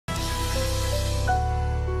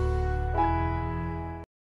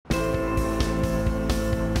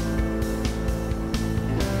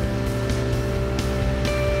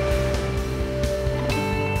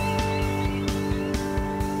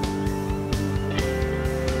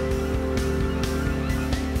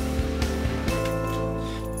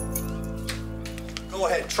Go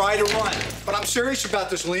ahead, try to run. But I'm serious about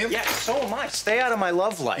this, Liam. Yeah, so am I. Stay out of my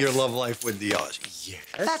love life. Your love life with the Aussie. Yes.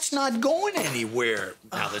 That's not going anywhere.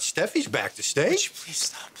 Now that Steffi's back to stage. Please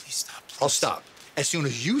stop, please stop, please. I'll stop. As soon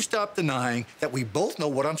as you stop denying that we both know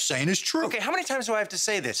what I'm saying is true. Okay, how many times do I have to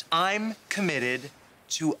say this? I'm committed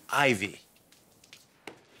to Ivy.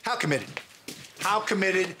 How committed? How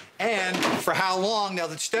committed and for how long now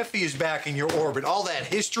that Steffi is back in your orbit? All that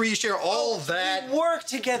history you share, all that. We work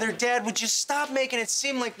together, Dad. Would you stop making it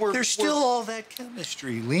seem like There's still all that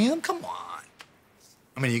chemistry, Liam. Come on.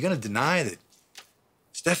 I mean, you're gonna deny that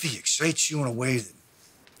Steffi excites you in a way that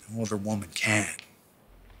no other woman can.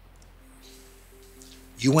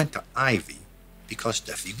 You went to Ivy because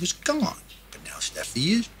Steffi was gone. But now Steffi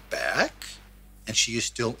is back, and she is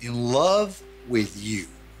still in love with you.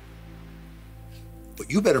 But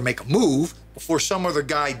you better make a move before some other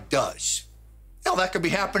guy does. Hell, that could be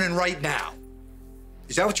happening right now.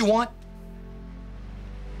 Is that what you want?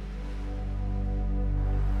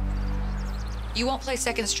 You won't play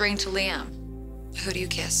second string to Liam. Who do you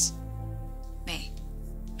kiss? Me.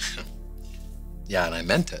 Yeah, and I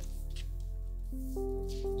meant it.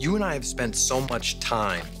 You and I have spent so much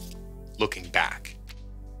time looking back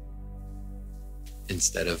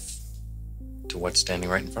instead of to what's standing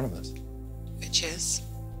right in front of us. Which is?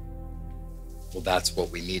 Well, that's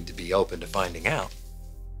what we need to be open to finding out.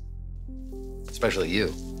 Especially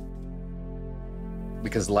you.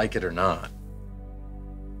 Because like it or not,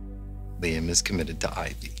 Liam is committed to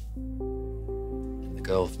Ivy. And the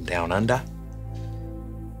girl from down under,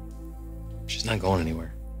 she's not going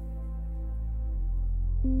anywhere.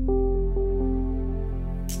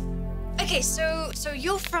 Okay, so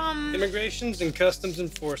you're from... Immigrations and Customs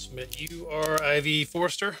Enforcement. You are Ivy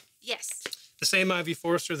Forrester? Yes. The same Ivy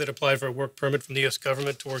Forrester that applied for a work permit from the U.S.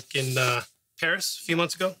 government to work in Paris a few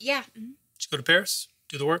months ago? Yeah. Did you go to Paris?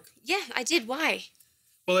 Do the work? Yeah, I did. Why?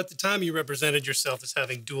 Well, at the time, you represented yourself as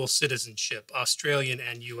having dual citizenship, Australian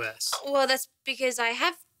and U.S. Well, that's because I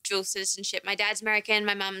have dual citizenship. My dad's American,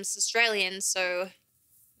 my mum's Australian, so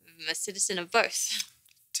I'm a citizen of both.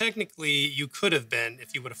 Technically, you could have been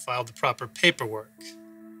if you would have filed the proper paperwork.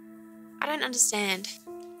 I don't understand.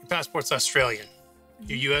 Your passport's Australian.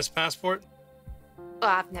 Your U.S. passport? Well,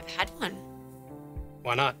 I've never had one.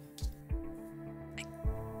 Why not?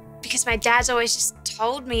 Because my dad's always just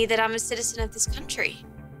told me that I'm a citizen of this country.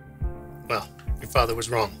 Well, your father was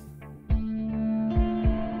wrong.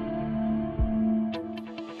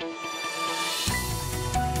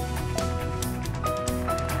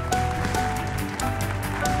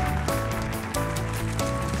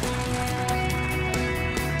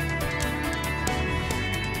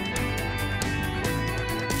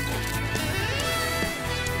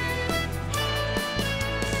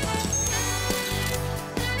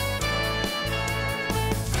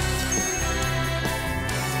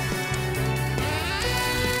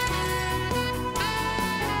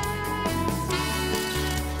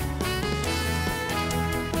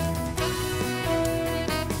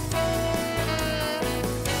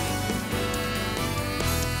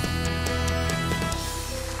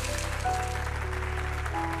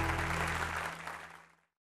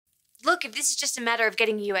 Look, if this is just a matter of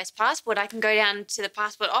getting a U.S. passport, I can go down to the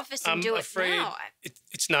passport office and do it afraid now.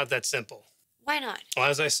 it's not that simple. Why not? Well,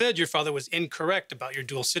 as I said, your father was incorrect about your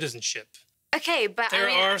dual citizenship. Okay, but There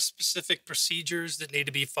I mean, are specific procedures that need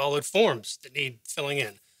to be followed, forms that need filling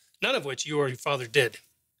in, none of which you or your father did.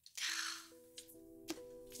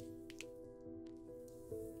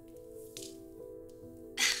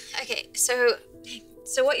 Okay, so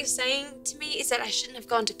what you're saying to me is that I shouldn't have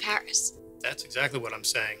gone to Paris. That's exactly what I'm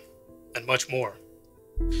saying, and much more.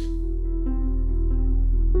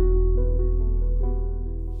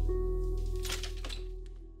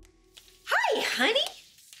 Hi, honey.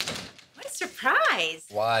 What a surprise.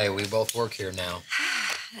 Why? We both work here now.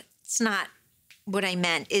 It's not what I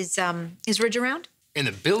meant. Is Ridge around? In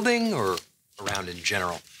the building or around in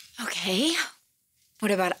general? Okay.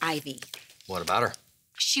 What about Ivy? What about her?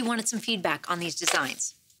 She wanted some feedback on these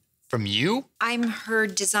designs. From you? I'm her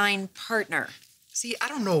design partner. See, I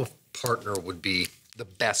don't know if partner would be the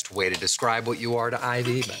best way to describe what you are to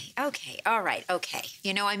Ivy, but... Okay, all right, okay.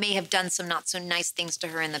 You know, I may have done some not so nice things to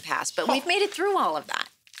her in the past, but we've made it through all of that.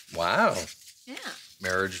 Wow. Yeah.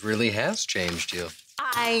 Marriage really has changed you.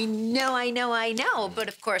 I know. But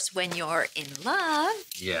of course, when you're in love...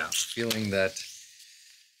 Yeah, feeling that...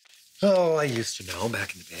 Oh, I used to know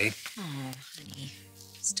back in the day. Oh, honey.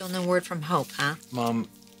 Still no word from Hope, huh? Mom,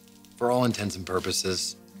 for all intents and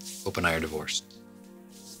purposes, Hope and I are divorced.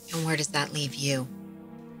 And where does that leave you?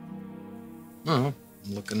 Oh,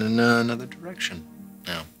 I'm looking in another direction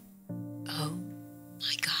now. Oh,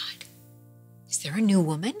 my God. Is there a new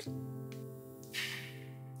woman?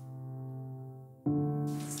 I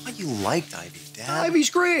thought you liked Ivy, Dad. Ivy's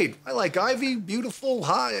great. I like Ivy, beautiful,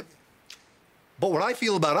 high. But what I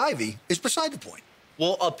feel about Ivy is beside the point.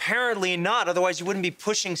 Well, apparently not. Otherwise, you wouldn't be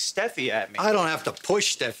pushing Steffi at me. I don't have to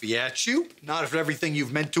push Steffi at you. Not for everything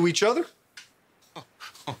you've meant to each other.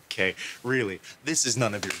 Okay, really. This is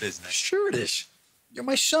none of your business. Sure it is. You're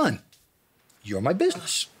my son. You're my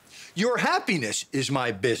business. Your happiness is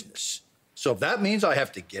my business. So if that means I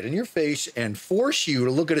have to get in your face and force you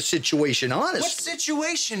to look at a situation honestly. What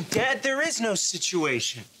situation, Dad? There is no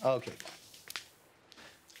situation. Okay.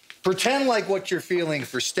 Pretend like what you're feeling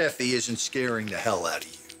for Steffi isn't scaring the hell out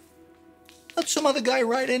of you. Let some other guy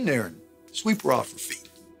right in there and sweep her off her feet.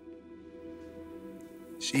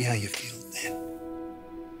 See how you feel then.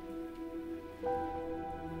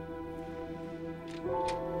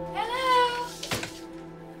 Hello.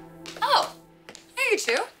 Oh, hey, you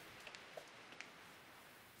two.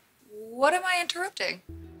 What am I interrupting?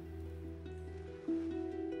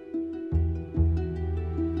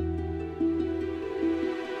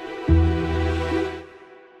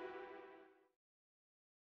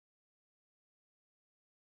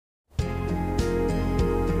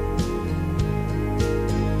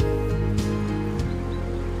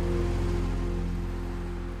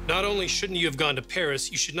 Not only shouldn't you have gone to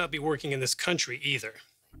Paris, you should not be working in this country either.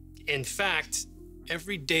 In fact,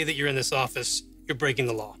 every day that you're in this office, you're breaking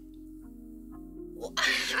the law. Well,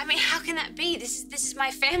 I mean, how can that be? This is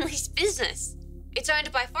my family's business. It's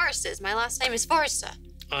owned by Forresters. My last name is Forrester.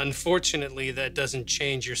 Unfortunately, that doesn't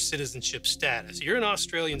change your citizenship status. You're an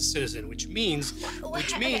Australian citizen, which means...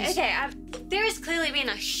 Okay, there has clearly been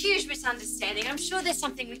a huge misunderstanding. I'm sure there's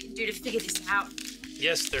something we can do to figure this out.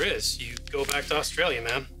 Yes, there is. You go back to Australia,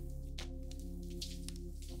 ma'am.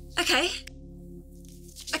 Okay.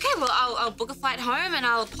 Okay, well, I'll book a flight home and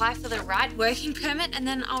I'll apply for the ride working permit and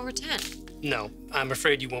then I'll return. No, I'm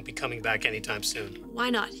afraid you won't be coming back anytime soon. Why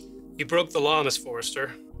not? You broke the law, Miss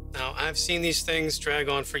Forrester. Now, I've seen these things drag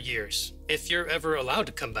on for years. If you're ever allowed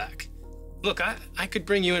to come back. Look, I could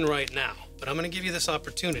bring you in right now, but I'm going to give you this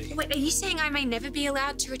opportunity. Wait, are you saying I may never be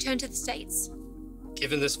allowed to return to the States?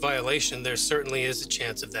 Given this violation, there certainly is a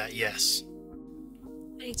chance of that, yes.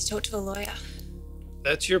 I need to talk to a lawyer.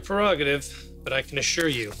 That's your prerogative, but I can assure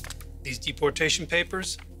you, these deportation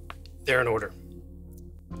papers, they're in order.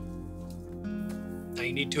 Now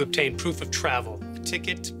you need to obtain proof of travel, a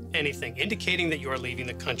ticket, anything, indicating that you are leaving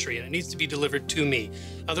the country, and it needs to be delivered to me.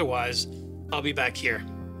 Otherwise, I'll be back here,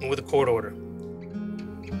 and with a court order.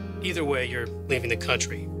 Either way, you're leaving the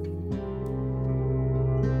country.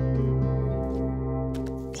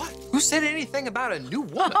 What? Who said anything about a new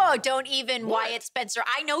woman? Oh, don't even, Wyatt Spencer.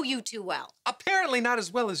 I know you too well. Apparently not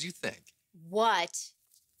as well as you think. What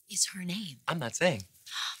is her name? I'm not saying.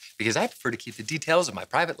 Because I prefer to keep the details of my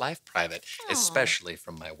private life private, especially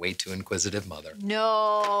from my way too inquisitive mother.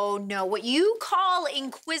 No. What you call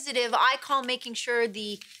inquisitive, I call making sure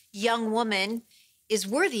the young woman is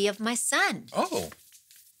worthy of my son.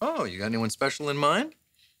 Oh, you got anyone special in mind?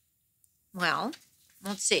 Well,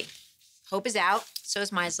 let's see. Hope is out. So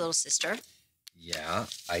is Maya's little sister. Yeah,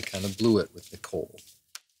 I kind of blew it with Nicole.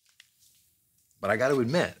 But I got to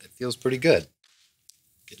admit, it feels pretty good.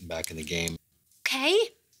 Getting back in the game. Okay.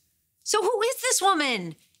 So who is this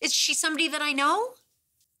woman? Is she somebody that I know?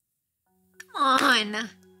 Come on.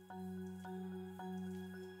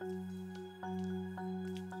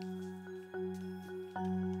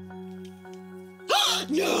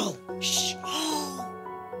 No. Shh.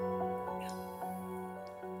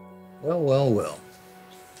 Well.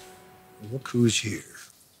 Look who's here.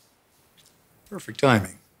 Perfect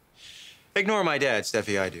timing. Ignore my dad,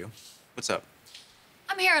 Steffi, I do. What's up?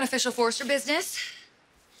 I'm here on official Forrester business.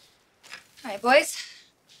 All right, boys.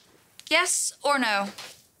 Yes or no?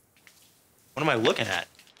 What am I looking at?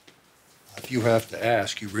 If you have to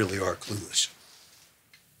ask, you really are clueless.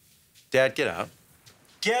 Dad, get out.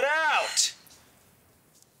 Get out!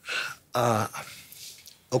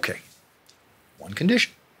 Okay. One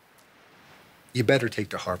condition. You better take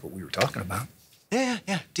to heart what we were talking about.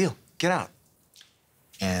 Yeah, deal. Get out.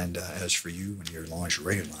 And as for you and your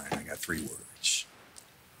lingerie line, I got 3 words.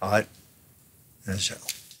 Hot as hell.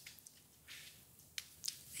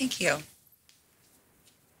 Thank you.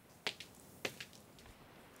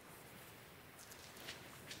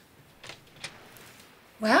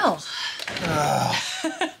 Well,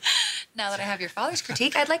 now that I have your father's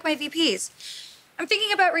critique, I'd like my VPs. I'm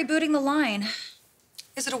thinking about rebooting the line.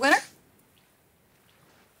 Is it a winner?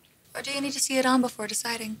 Or do you need to see it on before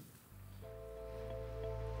deciding?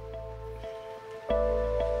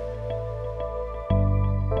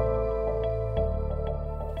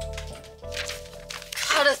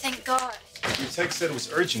 thank God. Your text said it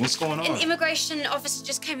was urgent. What's going on? An immigration officer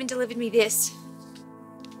just came and delivered me this.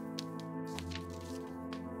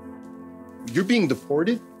 You're being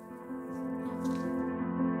deported?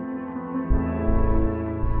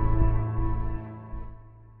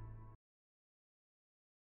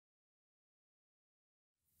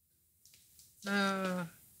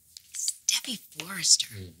 Steffy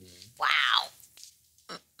Forrester. Wow.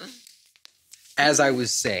 As I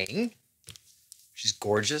was saying, she's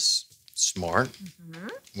gorgeous, smart.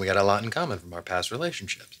 We got a lot in common from our past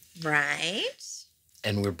relationships. Right.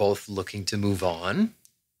 And we're both looking to move on,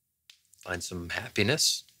 find some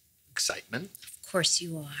happiness, excitement. Of course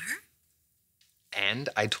you are. And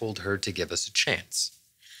I told her to give us a chance.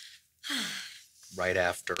 Right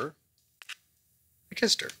after I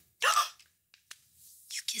kissed her.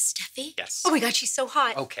 You kissed Steffi? Yes. Oh my God, she's so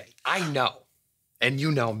hot. Okay, I know. And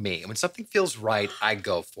you know me. When something feels right, I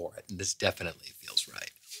go for it. And this definitely feels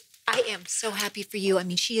right. I am so happy for you. I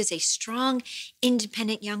mean, she is a strong,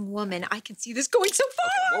 independent young woman. I can see this going so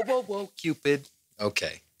far. Okay, whoa, Cupid.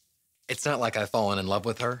 Okay. It's not like I've fallen in love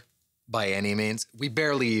with her by any means. We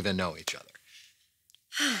barely even know each other.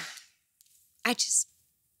 I just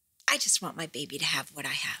want my baby to have what I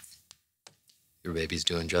have. Your baby's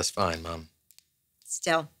doing just fine, Mom.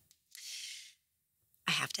 Still,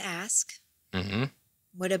 I have to ask. Mm-hmm.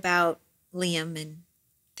 What about Liam and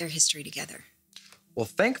their history together? Well,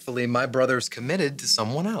 thankfully, my brother's committed to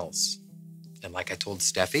someone else. And like I told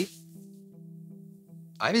Steffi,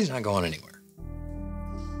 Ivy's not going anywhere.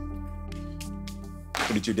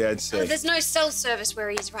 What did your dad say? Oh, there's no cell service where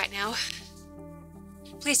he is right now.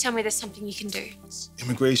 Please tell me there's something you can do.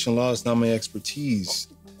 Immigration law is not my expertise.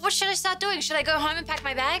 What should I start doing? Should I go home and pack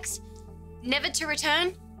my bags? Never to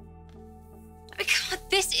return? Oh, God,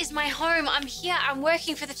 this is my home. I'm here. I'm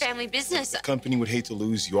working for the family business. The company would hate to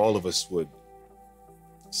lose you. All of us would.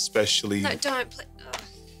 Especially... No, don't.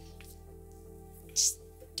 Just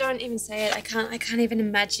don't even say it. I can't even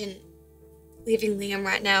imagine leaving Liam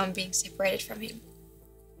right now and being separated from him.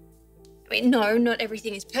 I mean, no, not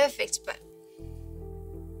everything is perfect, but...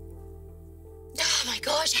 Oh, my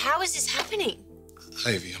gosh, how is this happening?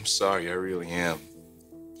 Ivy, I'm sorry. I really am.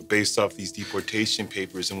 But based off these deportation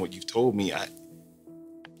papers and what you've told me, How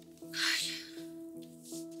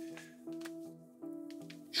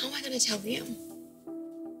am I going to tell Liam?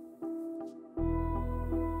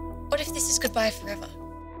 What if this is goodbye forever?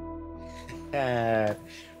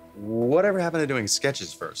 Whatever happened to doing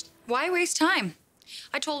sketches first? Why waste time?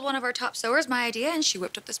 I told one of our top sewers my idea, and she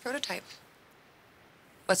whipped up this prototype.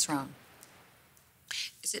 What's wrong?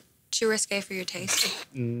 Is it too risque for your taste?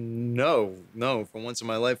 No. For once in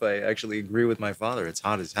my life, I actually agree with my father. It's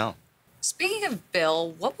hot as hell. Speaking of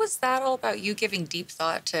Bill, what was that all about, you giving deep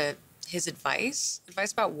thought to his advice?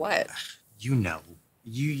 Advice about what? You know.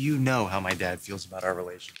 You know how my dad feels about our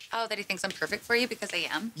relationship. Oh, that he thinks I'm perfect for you because I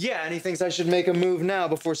am? Yeah, and he thinks I should make a move now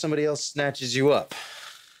before somebody else snatches you up.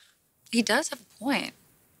 He does have a point.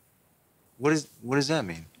 What does that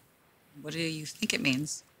mean? What do you think it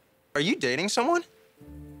means? Are you dating someone?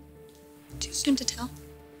 Too soon to tell.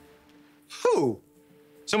 Who?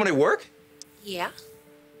 Someone at work? Yeah?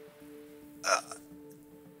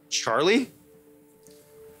 Charlie?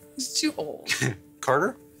 He's too old.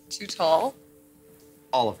 Carter? Too tall.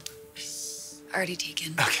 Oliver. Already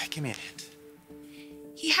taken. Okay, give me a hint.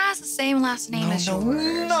 He has the same last name as yours.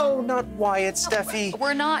 No, not Wyatt, Steffi.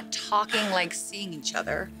 We're not talking like seeing each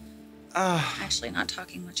other. Actually, not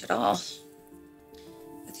talking much at all.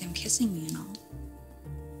 With him kissing me and all.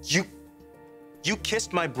 You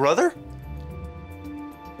kissed my brother?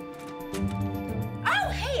 Oh,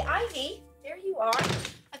 hey, Ivy. There you are.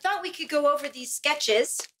 I thought we could go over these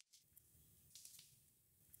sketches.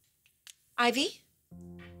 Ivy?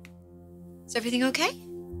 Is everything okay?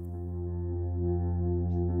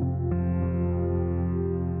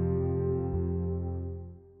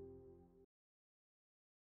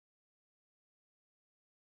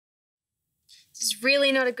 This is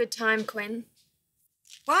really not a good time, Quinn.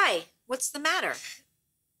 Why? What's the matter?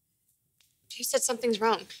 Who said something's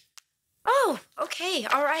wrong? Oh, okay.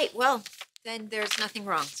 All right. Well, then there's nothing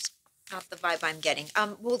wrong. It's not the vibe I'm getting.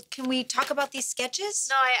 Well, can we talk about these sketches?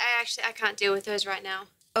 No, I can't deal with those right now.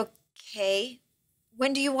 Okay.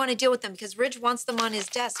 When do you want to deal with them? Because Ridge wants them on his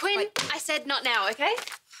desk. Quinn, I said not now, okay?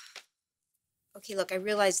 Okay, look, I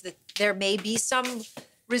realize that there may be some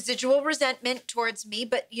residual resentment towards me,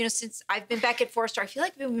 but, you know, since I've been back at Forrester, I feel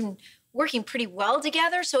like we've been working pretty well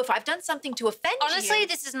together. So if I've done something to offend you... Honestly,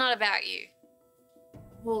 this is not about you.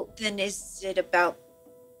 Well, then is it about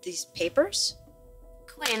these papers?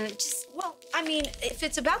 Quinn, just... Well, I mean, if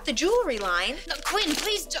it's about the jewelry line... No, Quinn,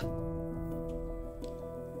 please don't...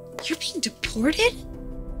 You're being deported?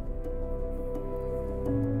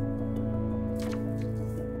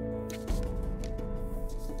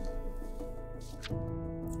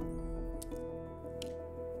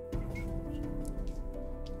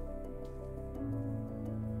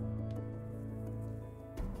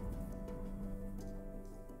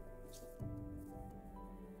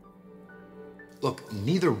 Look,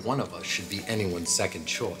 neither one of us should be anyone's second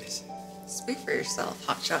choice. Speak for yourself,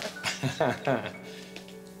 hotshot.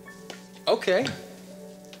 Okay.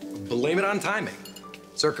 Blame it on timing,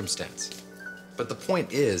 circumstance. But the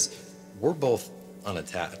point is, we're both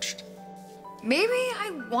unattached. Maybe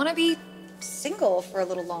I want to be single for a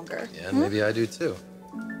little longer. Yeah, maybe I do too.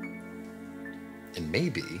 And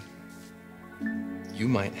maybe you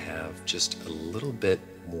might have just a little bit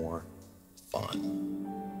more fun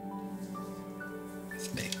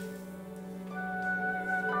with me.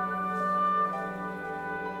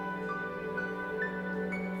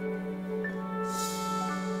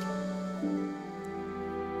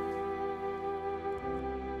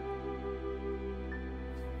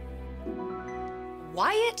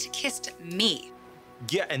 Wyatt kissed me.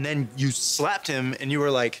 Yeah, and then you slapped him and you were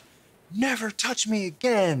like, never touch me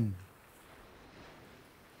again.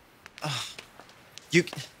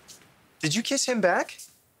 Did you kiss him back?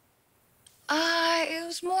 It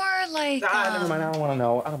was more like. Never mind. I don't want to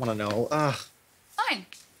know. I don't want to know. Fine.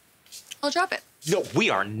 I'll drop it. No, we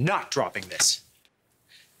are not dropping this.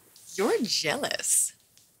 You're jealous.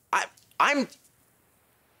 I'm.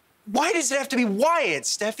 Why does it have to be Wyatt,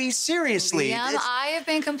 Steffi? Seriously. Liam, I have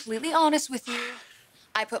been completely honest with you.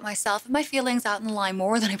 I put myself and my feelings out in the line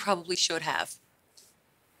more than I probably should have.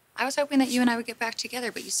 I was hoping that you and I would get back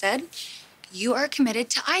together, but you said you are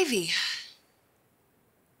committed to Ivy.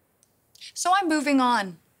 So I'm moving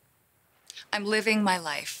on. I'm living my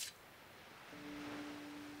life.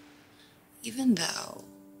 Even though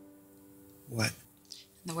What?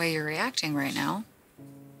 the way you're reacting right now.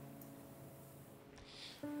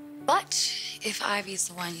 But if Ivy's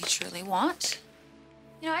the one you truly want,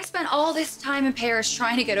 you know, I spent all this time in Paris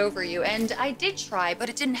trying to get over you, and I did try, but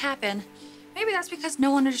it didn't happen. Maybe that's because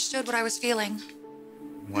no one understood what I was feeling.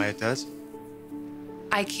 Wyatt does?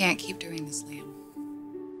 I can't keep doing this, Liam.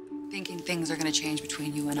 Thinking things are gonna change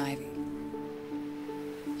between you and Ivy.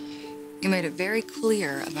 You made it very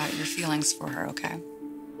clear about your feelings for her, okay?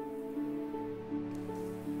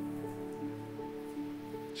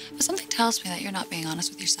 But something tells me that you're not being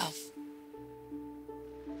honest with yourself.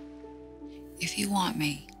 If you want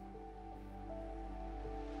me,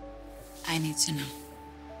 I need to know.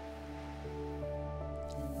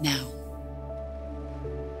 Now.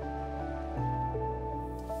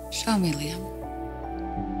 Show me, Liam.